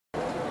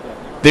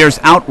There's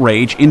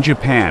outrage in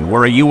Japan,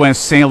 where a U.S.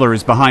 sailor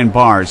is behind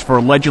bars for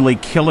allegedly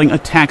killing a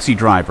taxi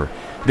driver.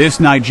 This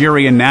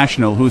Nigerian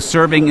national, who's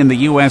serving in the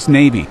U.S.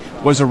 Navy,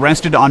 was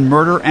arrested on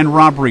murder and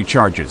robbery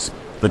charges.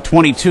 The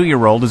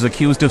 22-year-old is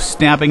accused of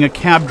stabbing a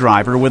cab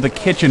driver with a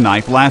kitchen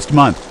knife last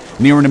month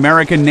near an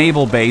American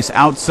naval base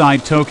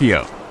outside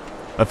Tokyo.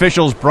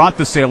 Officials brought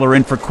the sailor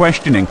in for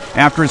questioning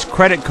after his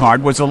credit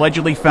card was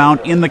allegedly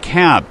found in the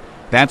cab.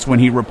 That's when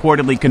he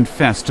reportedly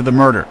confessed to the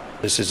murder.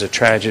 This is a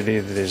tragedy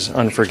that is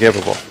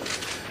unforgivable,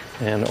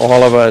 and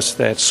all of us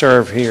that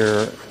serve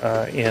here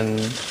in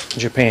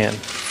Japan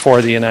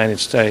for the United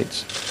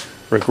States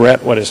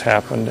regret what has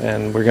happened,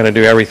 and we're going to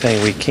do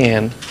everything we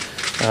can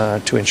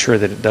to ensure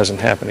that it doesn't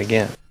happen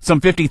again.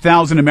 Some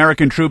 50,000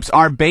 American troops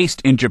are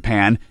based in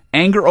Japan.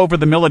 Anger over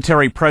the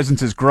military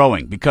presence is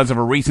growing because of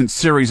a recent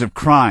series of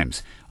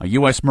crimes. A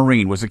U.S.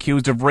 Marine was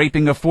accused of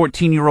raping a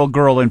 14-year-old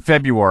girl in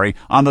February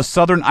on the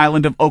southern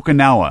island of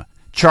Okinawa.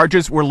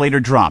 Charges were later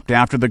dropped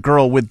after the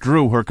girl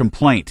withdrew her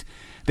complaint.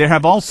 There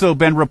have also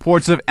been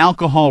reports of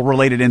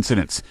alcohol-related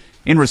incidents.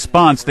 In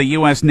response, the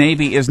U.S.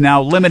 Navy is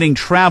now limiting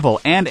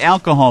travel and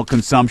alcohol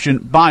consumption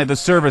by the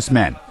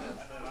servicemen.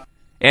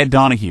 Ed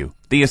Donahue,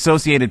 The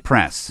Associated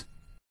Press.